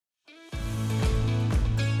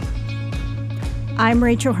I'm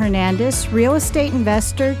Rachel Hernandez, real estate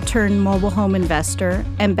investor turned mobile home investor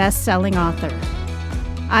and best-selling author.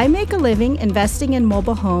 I make a living investing in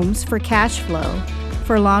mobile homes for cash flow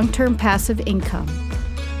for long-term passive income.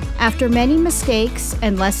 After many mistakes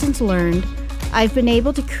and lessons learned, I've been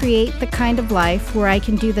able to create the kind of life where I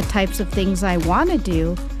can do the types of things I want to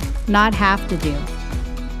do, not have to do.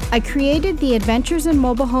 I created the Adventures in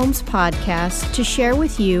Mobile Homes podcast to share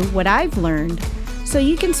with you what I've learned so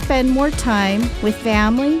you can spend more time with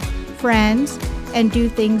family, friends, and do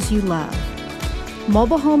things you love.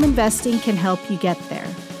 Mobile home investing can help you get there.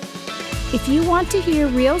 If you want to hear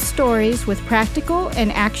real stories with practical and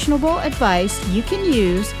actionable advice you can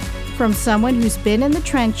use from someone who's been in the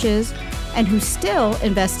trenches and who's still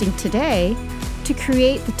investing today to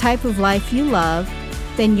create the type of life you love,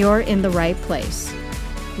 then you're in the right place.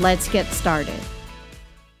 Let's get started.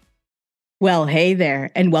 Well, hey there,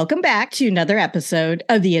 and welcome back to another episode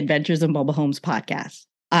of the Adventures of Mobile Homes podcast.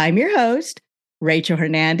 I'm your host, Rachel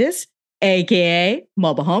Hernandez, aka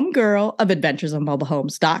Mobile Home Girl of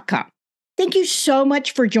AdventuresOnMobileHomes.com. Thank you so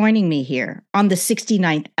much for joining me here on the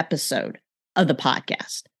 69th episode of the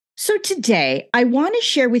podcast. So today, I want to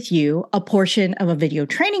share with you a portion of a video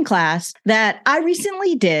training class that I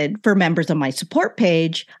recently did for members of my support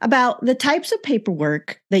page about the types of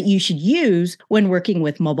paperwork that you should use when working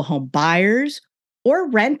with mobile home buyers or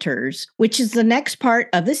renters, which is the next part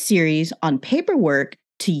of the series on paperwork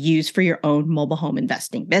to use for your own mobile home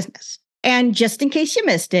investing business. And just in case you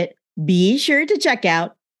missed it, be sure to check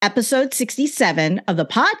out episode 67 of the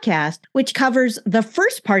podcast, which covers the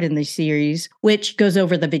first part in the series, which goes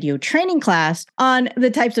over the video training class on the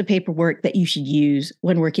types of paperwork that you should use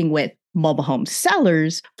when working with mobile home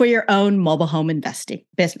sellers for your own mobile home investing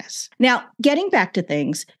business. Now, getting back to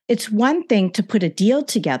things, it's one thing to put a deal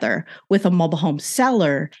together with a mobile home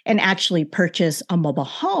seller and actually purchase a mobile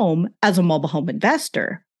home as a mobile home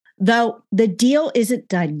investor, though the deal isn't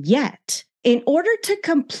done yet. In order to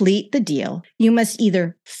complete the deal, you must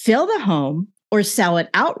either fill the home or sell it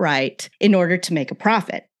outright in order to make a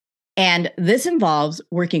profit. And this involves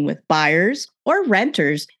working with buyers or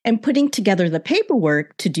renters and putting together the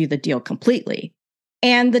paperwork to do the deal completely.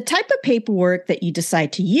 And the type of paperwork that you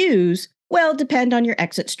decide to use will depend on your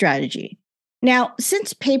exit strategy. Now,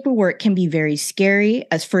 since paperwork can be very scary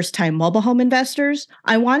as first-time mobile home investors,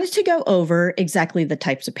 I wanted to go over exactly the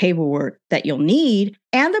types of paperwork that you'll need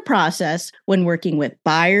and the process when working with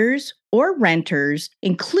buyers or renters,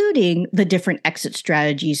 including the different exit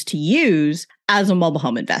strategies to use as a mobile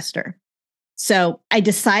home investor. So I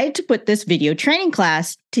decided to put this video training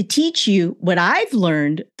class to teach you what I've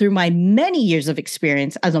learned through my many years of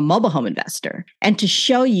experience as a mobile home investor and to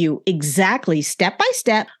show you exactly step by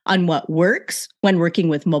step on what works when working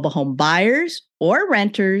with mobile home buyers or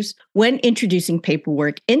renters when introducing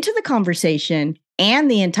paperwork into the conversation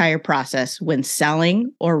and the entire process when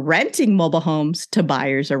selling or renting mobile homes to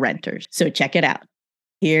buyers or renters. So check it out.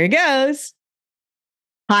 Here it goes.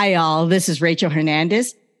 Hi, all. This is Rachel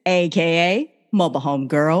Hernandez, aka Mobile Home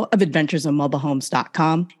Girl of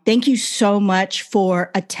AdventuresOnMobileHomes.com. Thank you so much for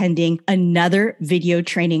attending another video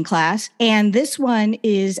training class. And this one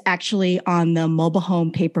is actually on the mobile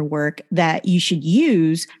home paperwork that you should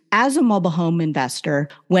use as a mobile home investor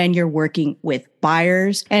when you're working with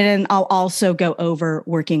buyers. And then I'll also go over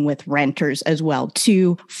working with renters as well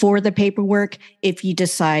too for the paperwork if you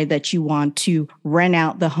decide that you want to rent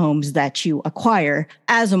out the homes that you acquire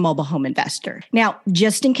as a mobile home investor. Now,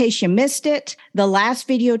 just in case you missed it, the last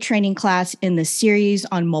video training class in the series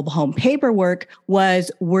on mobile home paperwork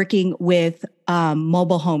was working with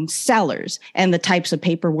mobile home sellers and the types of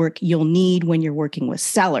paperwork you'll need when you're working with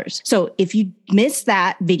sellers. So if you missed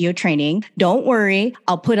that video training, don't worry.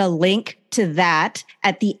 I'll put a link to that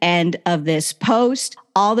at the end of this post.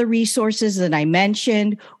 All the resources that I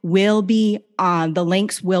mentioned will be on, the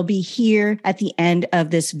links will be here at the end of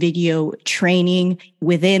this video training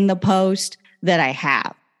within the post that I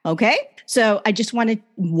have. Okay? So I just want to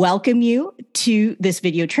welcome you to this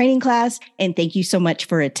video training class and thank you so much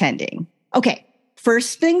for attending. Okay,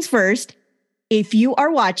 first things first, if you are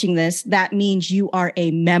watching this, that means you are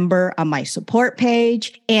a member of my support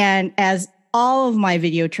page. And as all of my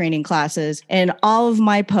video training classes and all of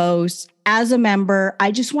my posts, as a member,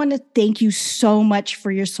 I just want to thank you so much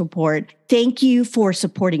for your support. Thank you for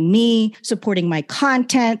supporting me, supporting my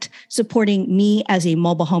content, supporting me as a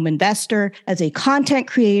mobile home investor, as a content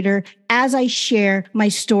creator, as I share my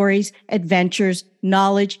stories, adventures,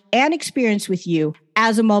 knowledge, and experience with you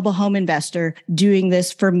as a mobile home investor, doing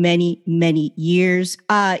this for many, many years.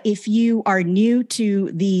 If you are new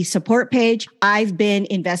to the support page, I've been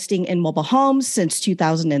investing in mobile homes since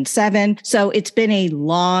 2007. So it's been a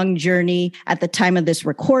long journey. At the time of this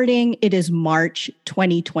recording, it is March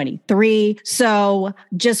 2023. So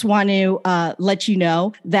just want to let you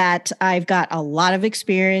know that I've got a lot of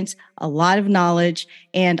experience, a lot of knowledge,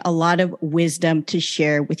 and a lot of wisdom to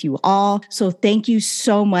share with you all. So thank you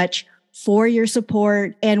so much for your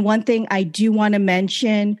support. And one thing I do want to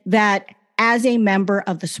mention that as a member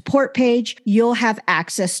of the support page, you'll have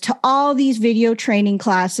access to all these video training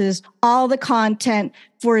classes, all the content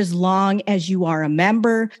for as long as you are a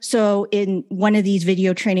member. So in one of these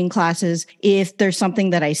video training classes, if there's something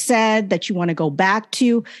that I said that you want to go back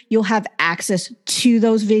to, you'll have access to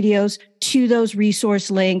those videos, to those resource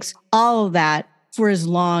links, all of that for as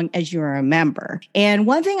long as you're a member. And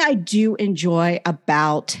one thing I do enjoy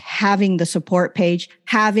about having the support page,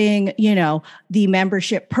 having, the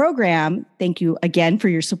membership program, thank you again for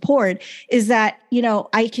your support, is that,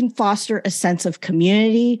 I can foster a sense of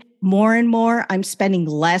community. More and more, I'm spending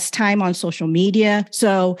less time on social media.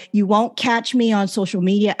 So you won't catch me on social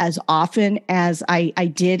media as often as I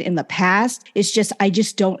did in the past. It's just, I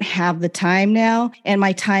just don't have the time now. And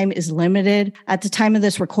my time is limited. At the time of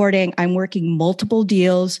this recording, I'm working multiple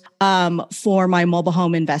deals for my mobile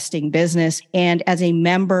home investing business. And as a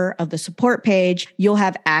member of the support page, you'll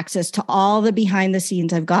have access to all the behind the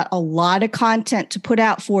scenes. I've got a lot of content to put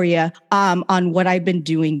out for you on what I've been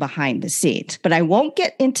doing behind the scenes. But I won't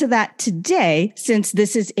get into that today, since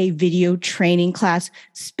this is a video training class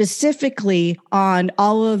specifically on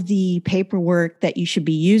all of the paperwork that you should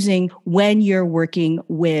be using when you're working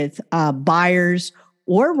with buyers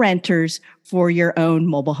or renters for your own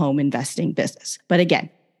mobile home investing business. But again,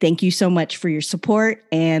 thank you so much for your support,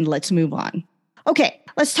 and let's move on. Okay,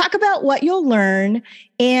 let's talk about what you'll learn.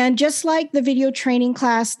 And just like the video training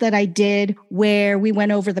class that I did where we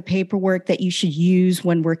went over the paperwork that you should use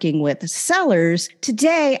when working with sellers,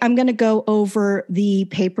 today I'm going to go over the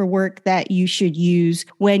paperwork that you should use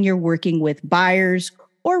when you're working with buyers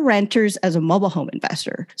or renters as a mobile home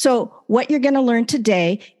investor. So what you're going to learn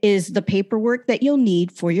today is the paperwork that you'll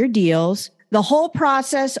need for your deals, the whole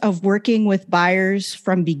process of working with buyers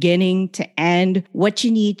from beginning to end, what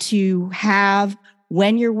you need to have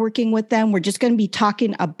when you're working with them. We're just going to be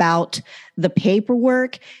talking about the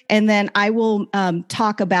paperwork, and then I will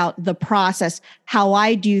talk about the process, how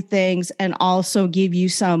I do things, and also give you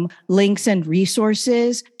some links and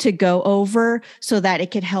resources to go over so that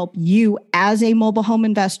it could help you as a mobile home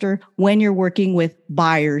investor when you're working with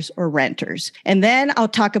buyers or renters. And then I'll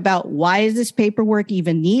talk about why is this paperwork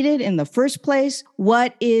even needed in the first place?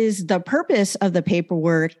 What is the purpose of the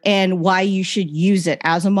paperwork and why you should use it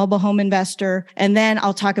as a mobile home investor? And then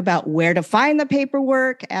I'll talk about where to find the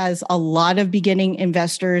paperwork, as a lot of beginning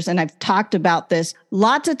investors, and I've talked about this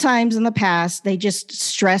lots of times in the past, they just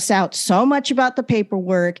stress out so much about the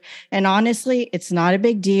paperwork. And honestly, it's not a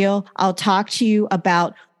big deal. I'll talk to you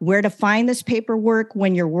about where to find this paperwork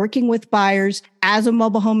when you're working with buyers as a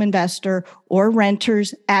mobile home investor or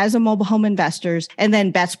renters as a mobile home investors, and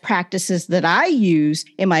then best practices that I use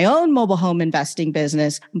in my own mobile home investing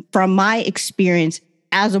business from my experience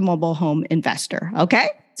as a mobile home investor. Okay,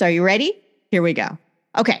 so are you ready? Here we go.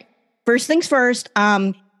 Okay, first things first.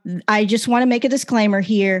 I just want to make a disclaimer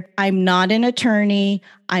here. I'm not an attorney.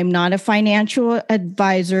 I'm not a financial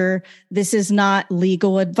advisor. This is not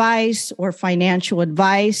legal advice or financial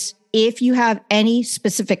advice. If you have any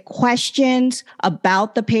specific questions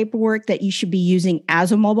about the paperwork that you should be using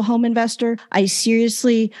as a mobile home investor, I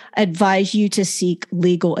seriously advise you to seek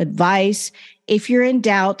legal advice. If you're in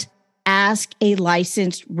doubt, ask a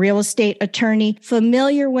licensed real estate attorney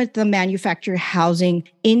familiar with the manufactured housing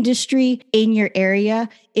industry in your area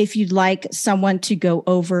if you'd like someone to go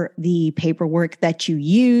over the paperwork that you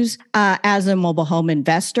use as a mobile home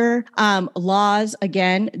investor. Laws,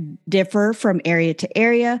 again, differ from area to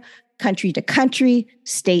area, country to country,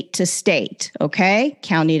 state to state, okay?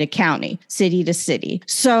 County to county, city to city.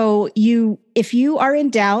 So if you are in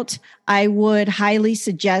doubt, I would highly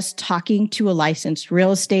suggest talking to a licensed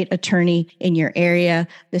real estate attorney in your area.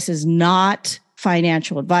 This is not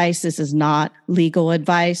financial advice. This is not legal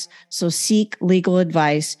advice. So seek legal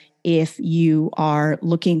advice if you are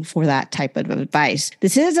looking for that type of advice.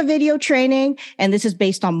 This is a video training, and this is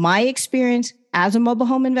based on my experience as a mobile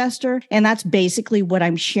home investor. And that's basically what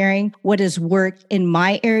I'm sharing, what has worked in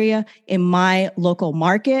my area, in my local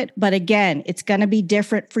market. But again, it's going to be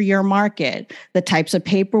different for your market, the types of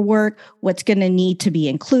paperwork, what's going to need to be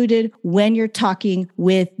included when you're talking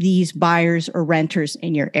with these buyers or renters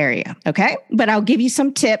in your area. Okay. But I'll give you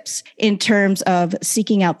some tips in terms of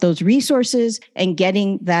seeking out those resources and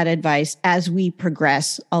getting that advice as we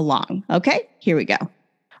progress along. Okay. Here we go.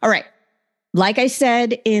 All right. Like I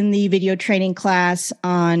said in the video training class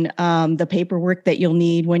on the paperwork that you'll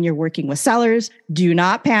need when you're working with sellers, do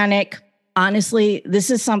not panic. Honestly, this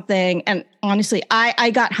is something, and honestly,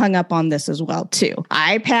 I got hung up on this as well too.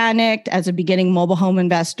 I panicked as a beginning mobile home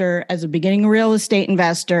investor, as a beginning real estate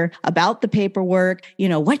investor about the paperwork.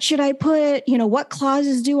 What should I put? What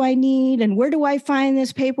clauses do I need? And where do I find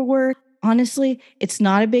this paperwork? Honestly, it's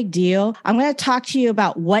not a big deal. I'm going to talk to you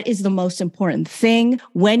about what is the most important thing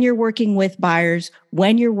when you're working with buyers,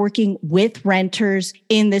 when you're working with renters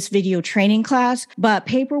in this video training class. But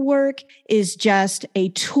paperwork is just a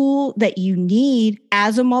tool that you need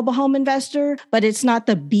as a mobile home investor, but it's not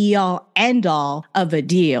the be all end all of a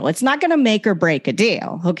deal. It's not going to make or break a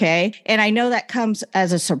deal. Okay. And I know that comes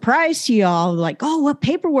as a surprise to y'all, like, oh, what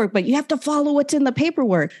paperwork? But you have to follow what's in the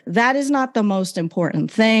paperwork. That is not the most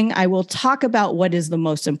important thing. I will talk about what is the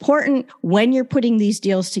most important when you're putting these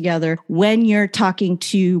deals together, when you're talking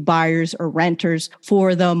to buyers or renters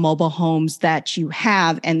for the mobile homes that you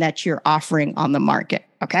have and that you're offering on the market.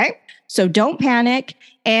 Okay. So don't panic.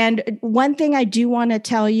 And one thing I do want to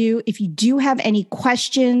tell you, if you do have any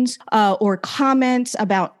questions or comments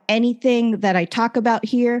about anything that I talk about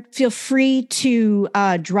here, feel free to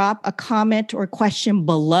drop a comment or question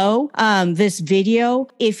below this video.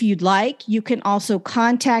 If you'd like, you can also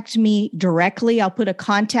contact me directly. I'll put a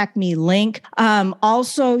contact me link.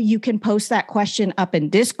 Also, you can post that question up in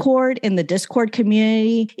Discord, in the Discord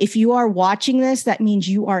community. If you are watching this, that means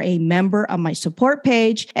you are a member of my support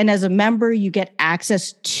page. And as a member, you get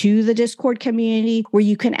access to the Discord community where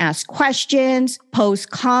you can ask questions,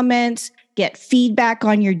 post comments, get feedback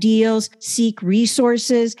on your deals, seek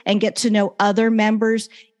resources, and get to know other members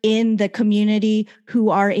in the community who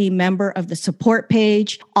are a member of the support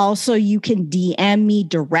page. Also, you can DM me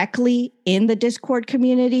directly in the Discord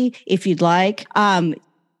community if you'd like.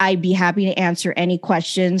 I'd be happy to answer any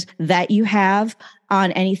questions that you have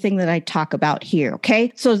on anything that I talk about here.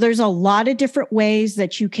 Okay. So there's a lot of different ways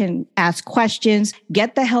that you can ask questions,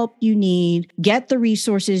 get the help you need, get the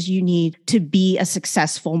resources you need to be a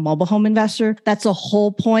successful mobile home investor. That's the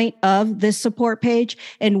whole point of this support page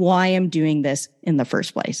and why I'm doing this in the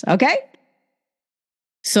first place. Okay.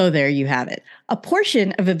 So there you have it. A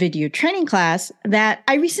portion of a video training class that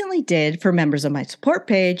I recently did for members of my support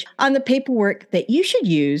page on the paperwork that you should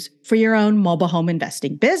use for your own mobile home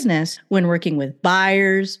investing business when working with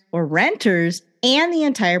buyers or renters and the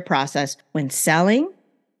entire process when selling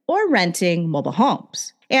or renting mobile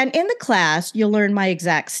homes. And in the class, you'll learn my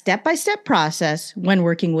exact step-by-step process when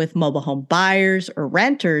working with mobile home buyers or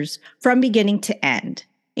renters from beginning to end,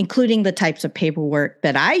 including the types of paperwork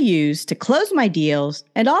that I use to close my deals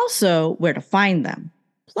and also where to find them.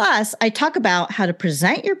 Plus, I talk about how to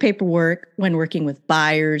present your paperwork when working with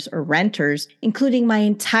buyers or renters, including my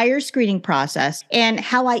entire screening process and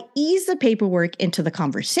how I ease the paperwork into the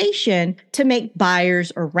conversation to make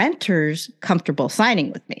buyers or renters comfortable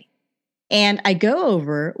signing with me. And I go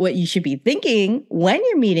over what you should be thinking when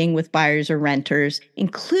you're meeting with buyers or renters,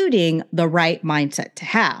 including the right mindset to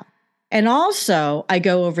have. And also, I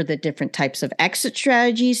go over the different types of exit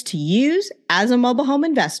strategies to use as a mobile home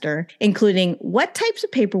investor, including what types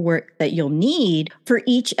of paperwork that you'll need for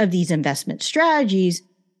each of these investment strategies,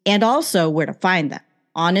 and also where to find them.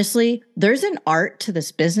 Honestly, there's an art to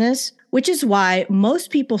this business, which is why most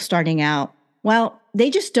people starting out, well, they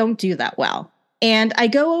just don't do that well. And I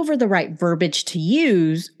go over the right verbiage to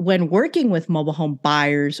use when working with mobile home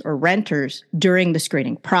buyers or renters during the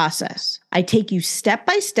screening process. I take you step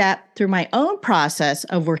by step through my own process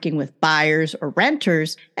of working with buyers or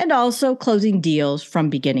renters and also closing deals from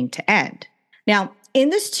beginning to end. Now, in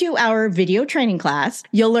this 2-hour video training class,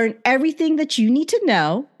 you'll learn everything that you need to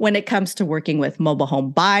know when it comes to working with mobile home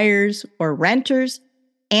buyers or renters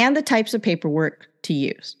and the types of paperwork to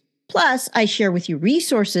use. Plus, I share with you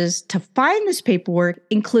resources to find this paperwork,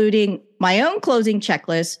 including my own closing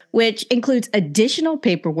checklist, which includes additional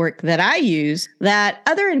paperwork that I use that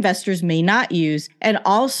other investors may not use, and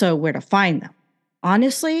also where to find them.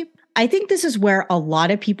 Honestly, I think this is where a lot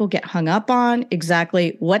of people get hung up on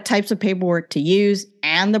exactly what types of paperwork to use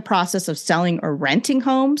and the process of selling or renting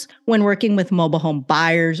homes when working with mobile home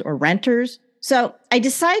buyers or renters. So I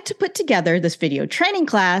decided to put together this video training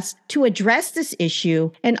class to address this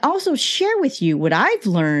issue and also share with you what I've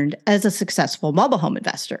learned as a successful mobile home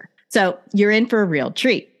investor. So you're in for a real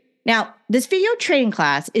treat. Now, this video training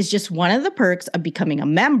class is just one of the perks of becoming a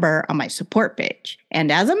member on my support page.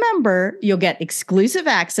 And as a member, you'll get exclusive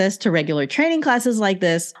access to regular training classes like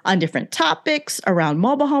this on different topics around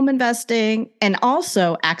mobile home investing, and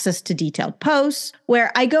also access to detailed posts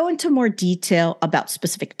where I go into more detail about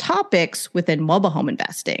specific topics within mobile home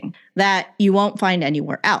investing that you won't find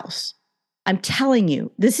anywhere else. I'm telling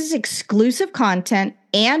you, this is exclusive content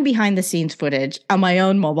and behind the scenes footage on my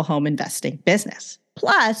own mobile home investing business.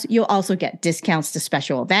 Plus, you'll also get discounts to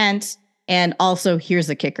special events. And also, here's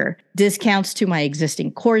the kicker, discounts to my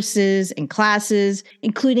existing courses and classes,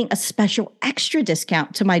 including a special extra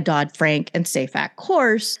discount to my Dodd-Frank and SAFE Act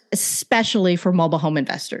course, especially for mobile home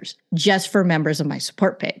investors, just for members of my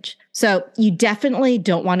support page. So you definitely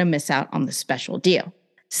don't want to miss out on this special deal.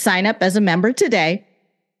 Sign up as a member today.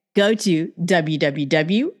 Go to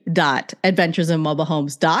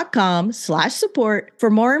www.adventuresinmobilehomes.com/support for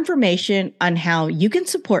more information on how you can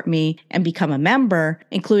support me and become a member,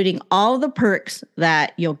 including all the perks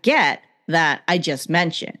that you'll get that I just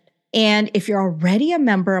mentioned. And if you're already a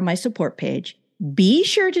member on my support page, be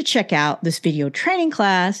sure to check out this video training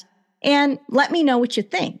class and let me know what you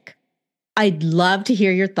think. I'd love to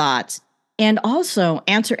hear your thoughts and also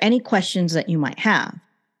answer any questions that you might have.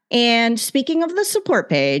 And speaking of the support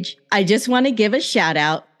page, I just want to give a shout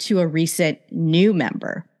out to a recent new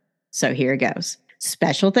member. So here it goes.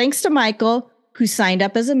 Special thanks to Michael, who signed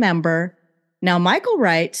up as a member. Now, Michael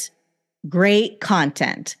writes, "Great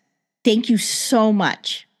content. Thank you so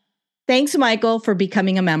much." Thanks, Michael, for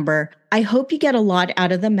becoming a member. I hope you get a lot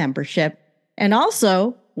out of the membership. And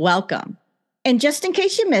also, welcome. And just in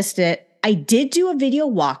case you missed it, I did do a video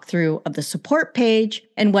walkthrough of the support page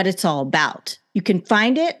and what it's all about. You can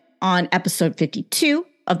find it on episode 52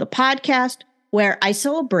 of the podcast, where I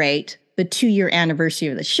celebrate the 2-year anniversary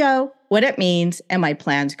of the show, what it means, and my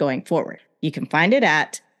plans going forward. You can find it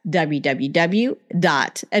at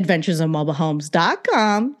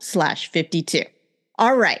www.adventuresinmobilehomes.com/52.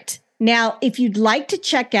 All right. Now, if you'd like to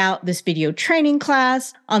check out this video training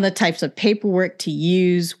class on the types of paperwork to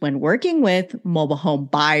use when working with mobile home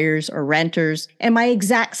buyers or renters, and my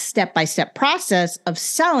exact step-by-step process of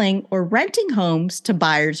selling or renting homes to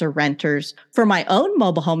buyers or renters for my own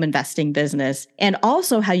mobile home investing business, and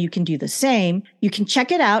also how you can do the same, you can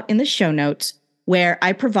check it out in the show notes where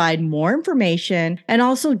I provide more information and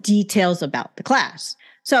also details about the class.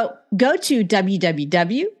 So go to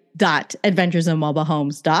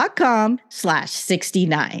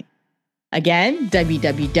www.adventuresinmobilehomes.com/69. Again,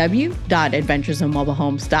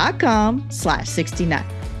 www.adventuresinmobilehomes.com/69.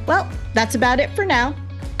 Well, that's about it for now.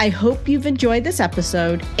 I hope you've enjoyed this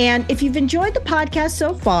episode. And if you've enjoyed the podcast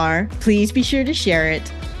so far, please be sure to share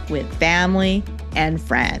it with family and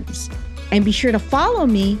friends. And be sure to follow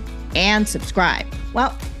me and subscribe.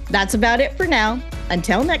 Well, that's about it for now.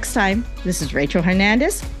 Until next time, this is Rachel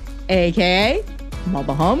Hernandez, aka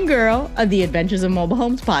Mobile Home Girl of the Adventures of Mobile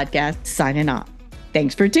Homes podcast, signing off.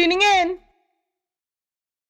 Thanks for tuning in.